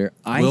back later.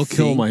 I will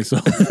kill think-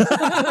 myself.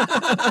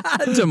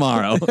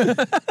 tomorrow.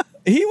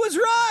 He was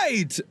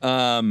right.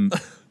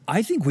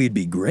 I think we'd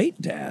be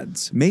great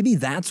dads. Maybe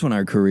that's when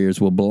our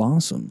careers will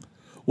blossom.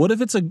 What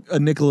if it's a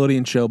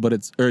Nickelodeon show,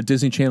 but or a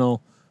Disney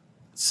Channel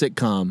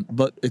sitcom,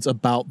 but it's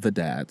about the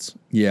dads,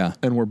 Yeah,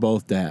 and we're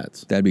both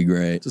dads? that'd be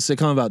great. It's a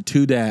sitcom about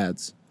two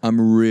dads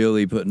I'm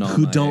really putting all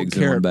who my don't eggs in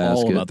care one at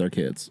basket. all about their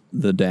kids.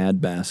 The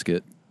dad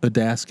basket. A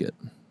dasket.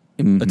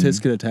 Mm-hmm. A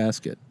tisket, a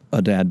tasket.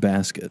 A dad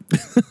basket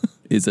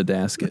is a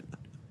dasket.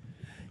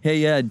 Hey,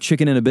 yeah,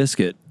 chicken and a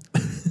biscuit.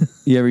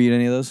 You ever eat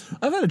any of those?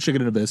 I've had a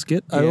chicken and a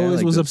biscuit. I Yeah, I always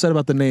like was those. upset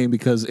about the name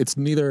because it's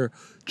neither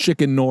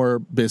chicken nor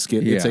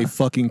biscuit. It's Yeah. a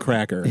fucking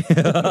cracker.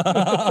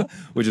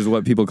 Which is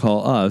what people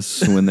call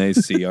us when they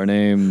see our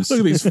names. Look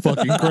at these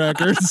fucking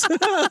crackers.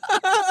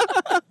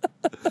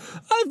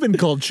 I've been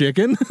called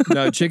chicken.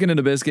 No, chicken and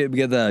a biscuit. We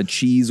get the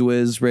cheese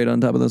whiz right on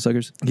top of those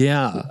suckers.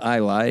 Yeah. I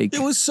like. It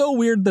was so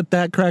weird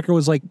that cracker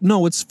was like,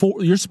 no,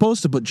 you're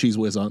supposed to put cheese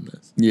whiz on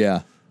this.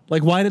 Yeah.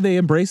 Like, why did they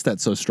embrace that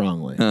so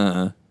strongly?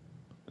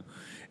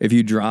 If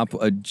you drop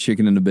a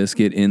chicken and a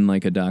biscuit in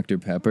like a Dr.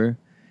 Pepper,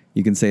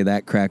 you can say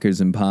that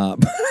crackers and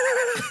pop.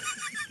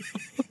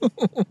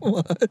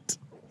 What?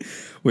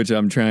 Which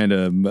I'm trying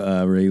to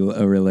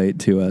relate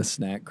to a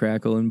snack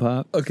crackle and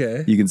pop.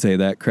 Okay. You can say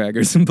that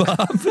crackers and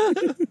pop.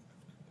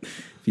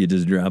 If you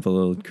just drop a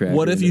little cracker.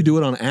 What if in you it. do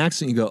it on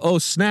accident? You go, oh,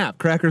 snap,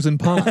 crackers and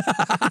pop. That's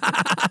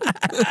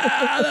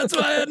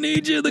why I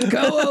need you, the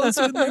co-host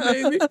with me,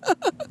 baby.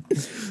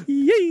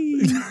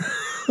 Yay.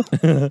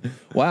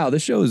 Wow,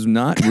 this show is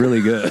not really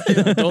good.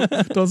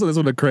 Don't say this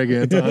one to Craig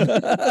Anton.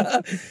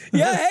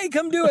 Yeah, hey,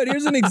 come do it.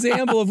 Here's an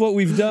example of what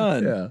we've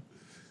done. Yeah.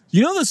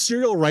 You know the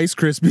cereal Rice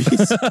Krispies?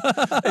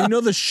 And you know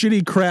the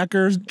shitty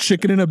crackers,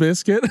 chicken and a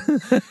biscuit?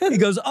 He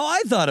goes, oh,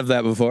 I thought of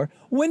that before.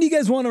 When do you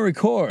guys want to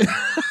record?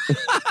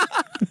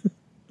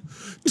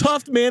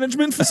 Tuft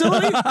Management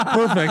Facility?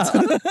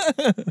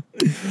 Perfect.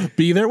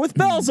 Be there with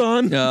bells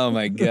on. Oh,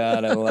 my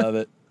God. I love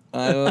it.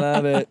 I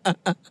love it.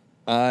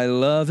 I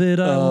love it.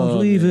 I won't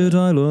leave it.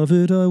 I love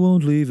it. I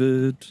won't leave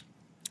it.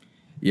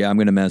 Yeah, I'm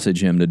going to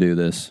message him to do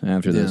this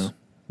after this. Yeah.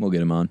 We'll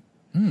get him on.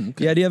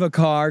 Yeah, do you have a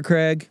car,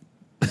 Craig?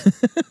 Do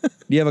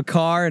you have a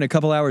car and a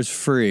couple hours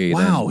free?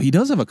 Wow, he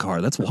does have a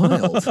car. That's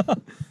wild.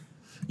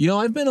 You know,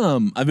 I've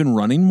been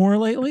running more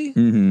lately.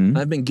 Mm-hmm.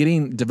 I've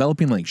been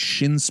developing like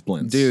shin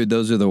splints. Dude,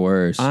 those are the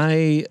worst.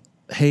 I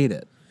hate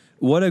it.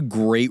 What a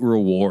great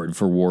reward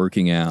for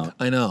working out.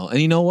 I know.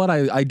 And you know what?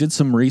 I did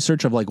some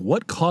research of like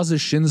what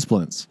causes shin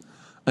splints.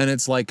 And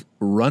it's like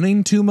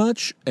running too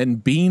much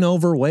and being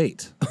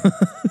overweight.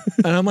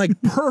 And I'm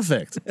like,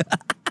 perfect.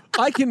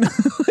 I can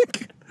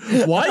like,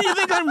 why do you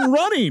think I'm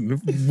running,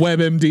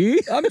 WebMD?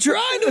 I'm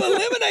trying to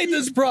eliminate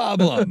this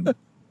problem.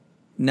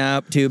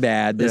 Nope, too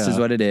bad. This Yeah. is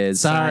what it is.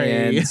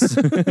 Sorry.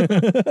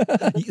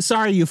 Science.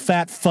 Sorry, you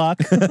fat fuck.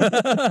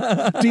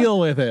 Deal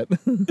with it.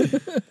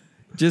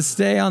 Just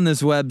stay on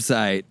this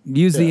website.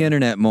 Use the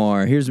internet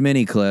more. Here's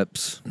mini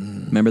clips.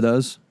 Remember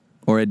those?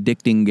 Or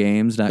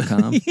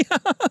addictinggames.com.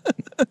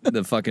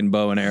 The fucking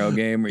bow and arrow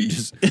game where you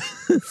just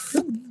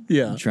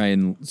Yeah. try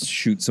and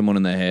shoot someone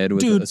in the head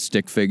with Dude. a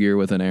stick figure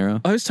with an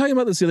arrow. I was talking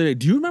about this the other day.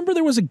 Do you remember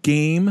there was a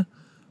game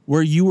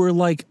where you were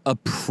like a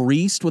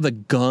priest with a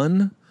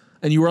gun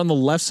and you were on the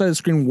left side of the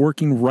screen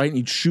working right and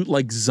you'd shoot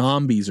like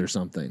zombies or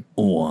something?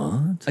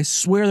 What? I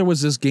swear there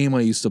was this game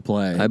I used to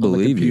play on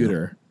believe the you.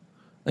 computer.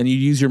 And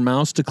you'd use your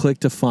mouse to click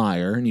to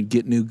fire and you'd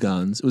get new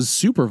guns. It was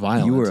super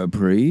violent. You were a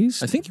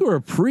priest? I think you were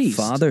a priest.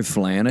 Father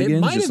Flanagan It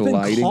might just have been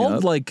lighting called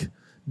up? like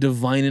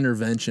divine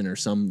intervention or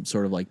some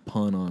sort of like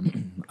pun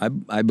on.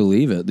 I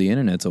believe it. The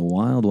internet's a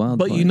wild, wild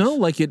But place. you know,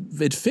 like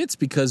it fits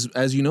because,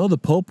 as you know, the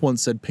Pope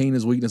once said, "Pain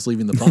is weakness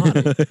leaving the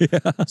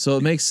body." So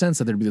it makes sense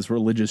that there'd be this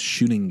religious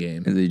shooting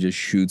game. And he just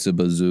shoots a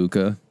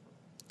bazooka.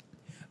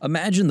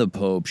 Imagine the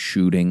Pope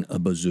shooting a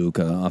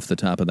bazooka off the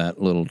top of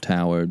that little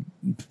tower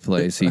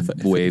place he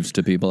waves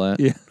to people at.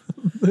 Yeah,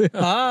 in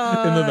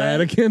the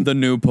Vatican. The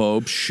new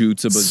Pope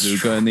shoots a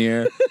bazooka in the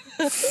air.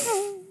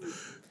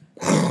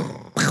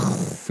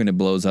 And it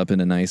blows up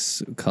into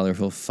nice,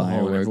 colorful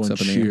fireworks everyone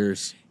up in the air.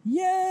 cheers.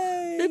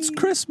 Yay! It's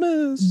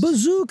Christmas.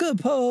 Bazooka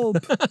Pope.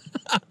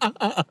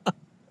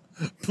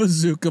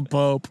 Bazooka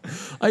Pope.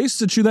 I used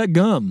to chew that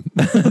gum.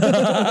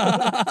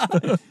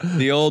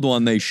 The old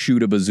one they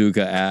shoot a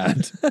bazooka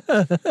at.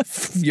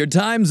 Your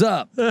time's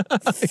up. Yeah,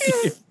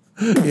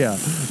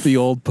 the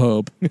old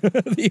Pope.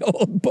 The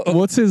old Pope.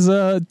 What's his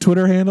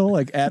Twitter handle?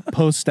 Like at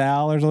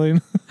Postal or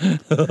something?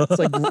 It's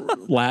like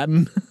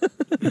Latin.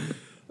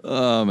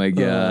 Oh my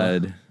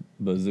God.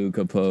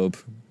 Bazooka Pope.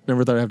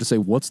 Never thought I'd have to say,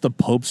 what's the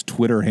Pope's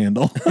Twitter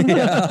handle?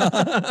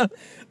 The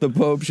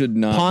Pope should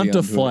not be on Twitter.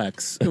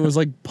 Pontiflex. It was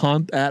like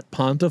at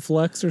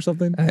Pontiflex or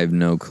something. I have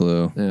no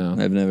clue. Yeah.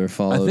 I've never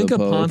followed I think the a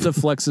Pope.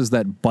 Pontiflex is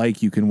that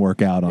bike you can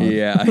work out on.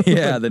 Yeah,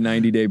 the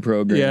 90-day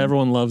program. Yeah,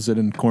 everyone loves it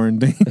in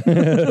quarantine.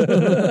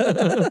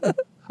 I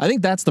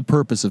think that's the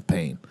purpose of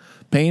pain.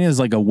 Pain is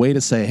like a way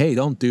to say, hey,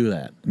 don't do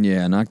that.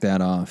 Yeah, knock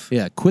that off.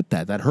 Yeah, quit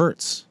that. That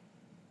hurts.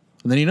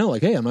 And then you know,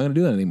 like, hey, I'm not going to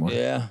do that anymore.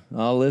 Yeah,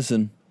 I'll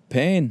listen.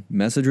 Pain,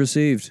 message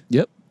received.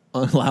 Yep.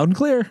 Loud and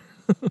clear.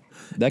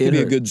 That It could be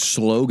a hurt. good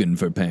slogan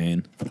for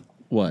pain.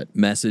 What?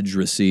 Message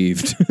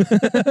received.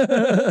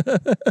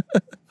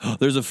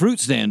 There's a fruit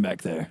stand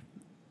back there.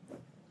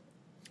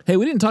 Hey,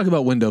 we didn't talk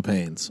about window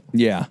panes.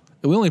 Yeah.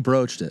 We only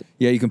broached it.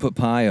 Yeah, you can put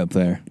pie up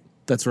there.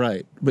 That's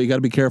right. But you got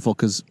to be careful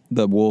because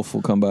The wolf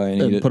will come by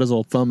and eat it. put his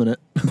old thumb in it.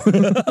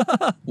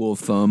 Wolf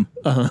thumb.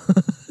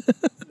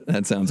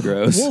 That sounds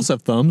gross. Wolves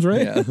have thumbs,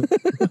 right? Yeah.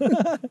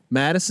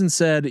 Madison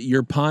said,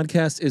 your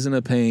podcast isn't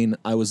a pain.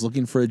 I was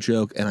looking for a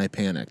joke and I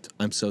panicked.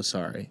 I'm so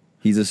sorry.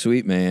 He's a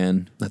sweet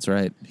man. That's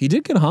right. He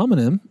did get a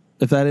homonym,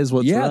 if that is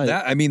what's Yeah,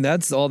 right.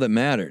 that's all that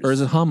matters. Or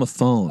is it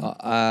homophone?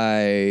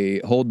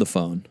 I hold the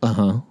phone.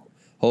 Uh-huh.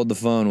 Hold the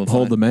phone. We'll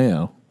Hold the find-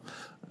 mayo.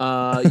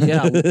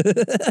 Yeah.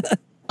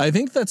 I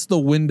think that's the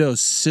window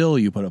sill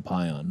you put a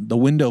pie on. The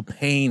window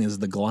pane is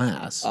the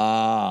glass.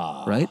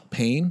 Right?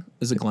 Pane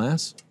is a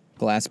glass.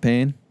 glass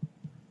pane.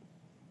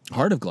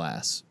 Heart of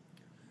glass.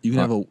 You can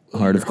have a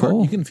Heart of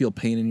coal. You can feel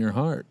pain in your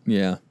heart.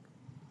 Yeah.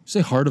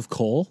 Say heart of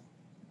coal.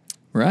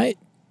 Right?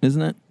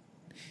 Isn't it?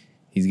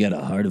 He's got a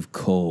heart of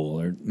coal,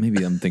 or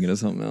maybe I'm thinking of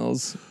something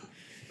else.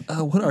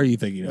 What are you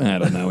thinking of? I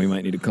don't know. We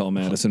might need to call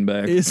Madison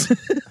back. Is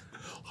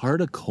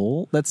heart of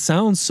coal? That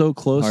sounds so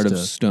close Heart to of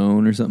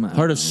stone or something. I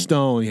heart don't of know.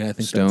 stone. Yeah, I think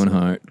that's it.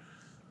 Stoneheart.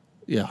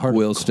 Yeah, heart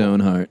Will of coal.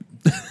 Stoneheart.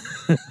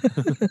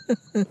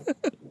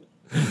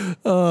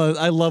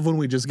 I love when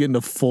we just get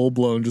into full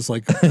blown just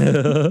like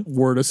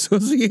word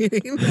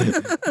associating.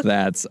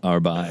 That's our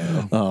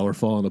bio. Oh, we're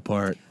falling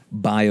apart.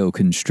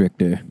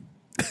 Bioconstrictor.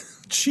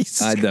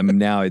 Jesus.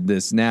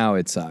 Now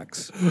it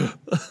sucks.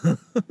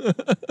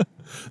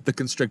 The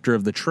constrictor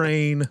of the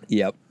train.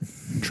 Yep.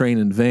 Train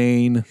in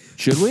vain.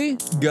 Should we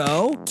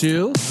Go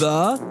to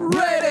the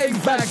Rating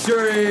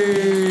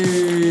Factory.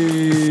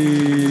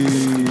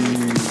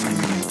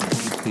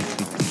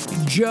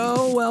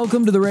 Joe,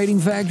 welcome to the Rating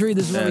Factory.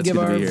 This is where we It's give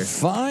good to our be here.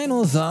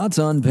 final thoughts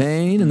on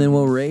Pain, and then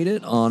we'll rate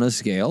it on a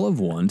scale of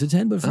 1 to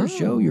 10. But first,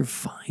 Joe, your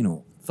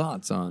final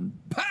thoughts on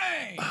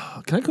Pain.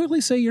 Can I quickly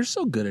say you're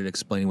so good at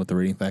explaining what the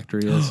Rating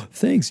Factory is?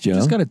 Thanks, Joe.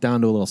 Just got it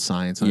down to a little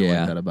science. And I Yeah.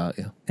 like that about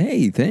you.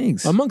 Hey,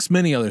 thanks. Amongst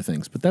many other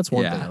things, but that's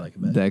one thing I like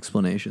about the it.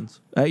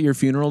 explanations. At your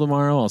funeral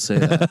tomorrow, I'll say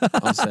that.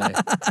 I'll say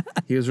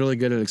he was really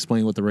good at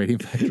explaining what the Rating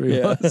Factory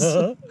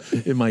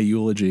was in my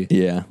eulogy.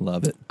 Yeah,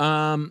 love it.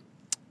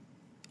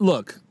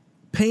 Look,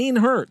 pain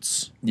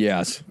hurts.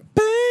 Yes.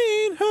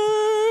 Pain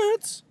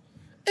hurts.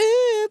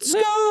 It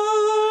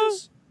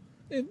scars.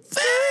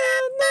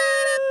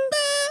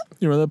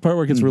 You remember that part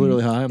where it gets really,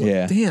 really high? I'm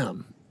Yeah. like,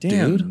 damn,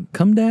 Damn, dude.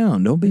 come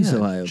down. Don't be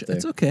so high up there.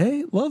 It's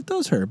okay. Love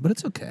does hurt, but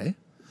it's okay.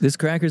 This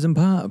crackers and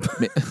pop.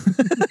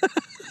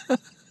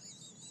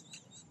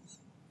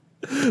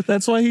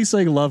 That's why he's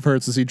saying love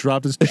hurts as he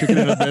dropped his chicken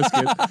and a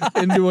biscuit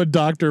into a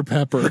Dr.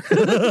 Pepper.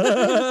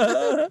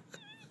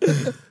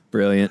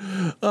 Brilliant.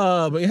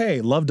 But hey,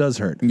 love does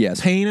hurt.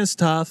 Yes. Pain is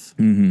tough,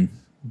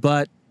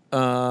 but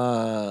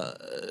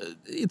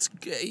it's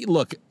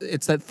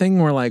that thing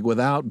where like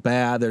without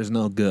bad, there's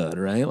no good,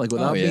 right? Like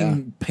without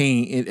being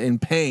in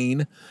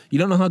pain, you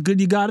don't know how good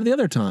you got at the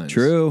other times.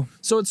 True.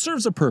 So it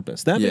serves a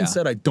purpose. That being Yeah.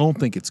 said, I don't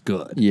think it's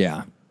good.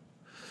 Yeah.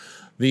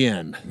 The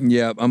end.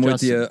 Yeah, I'm with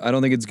Justin. you. I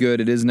don't think it's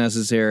good. It is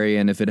necessary.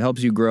 And if it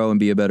helps you grow and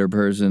be a better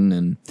person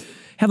and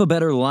have a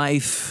better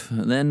life,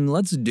 then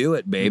let's do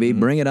it, baby.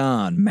 Bring it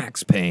on.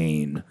 Max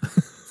Payne.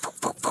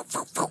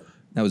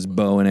 That was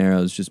bow and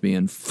arrows just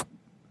being.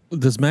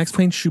 Does Max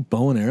Payne shoot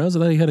bow and arrows? I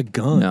thought he had a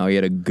gun. No, he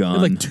had a He gun.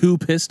 had like 2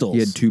 pistols. He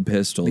had 2 They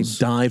pistols.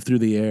 dive through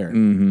the air.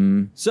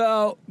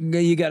 So,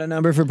 you got a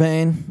number for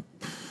Payne?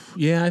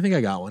 Yeah, I think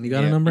I got one. You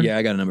got a number? Yeah,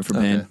 I got a number for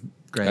Payne.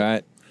 great. All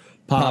right.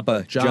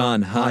 Papa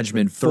John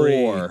Hodgman,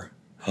 4.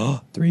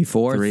 3,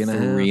 4. 3.5.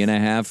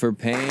 3.5 for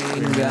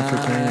Payne,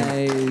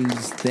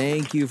 guys.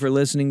 Thank you for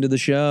listening to the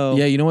show.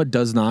 Yeah, you know what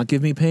does not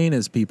give me pain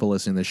is people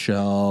listening to the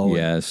show. and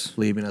Yes.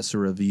 leaving us a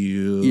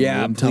review.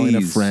 Yeah, and telling a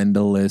please. friend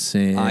to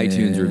listen.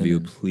 iTunes review,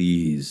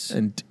 please.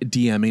 And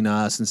DMing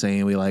us and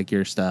saying we like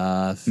your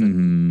stuff.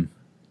 And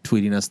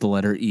tweeting us the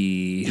letter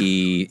E.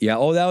 E. Yeah.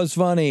 Oh, that was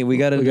funny. We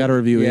got We gotta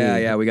review Yeah,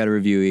 E. yeah. We got to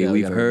review E. Yeah, we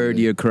We've gotta heard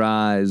review E. your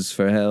cries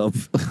for help.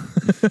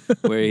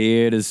 We're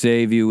here to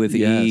save you with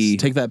Yes. E.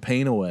 Take that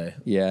pain away.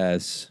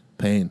 Yes.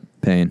 Pain.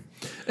 Pain.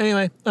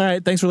 Anyway, all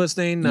right. Thanks for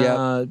listening.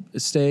 Yep.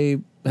 Stay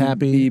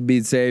happy.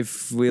 Be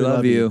safe. We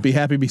love you. Be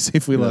happy. Be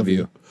safe. We love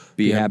you.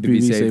 Be happy.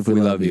 Be safe. We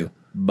love you.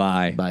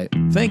 Bye. Bye.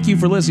 Thank you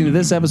for listening to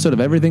this episode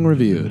of Everything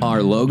Reviewed.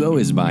 Our logo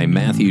is by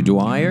Matthew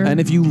Dwyer. And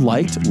if you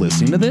liked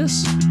listening to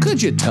this, could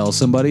you tell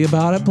somebody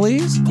about it,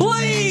 please?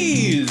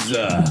 please.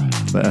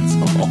 That's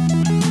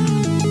all.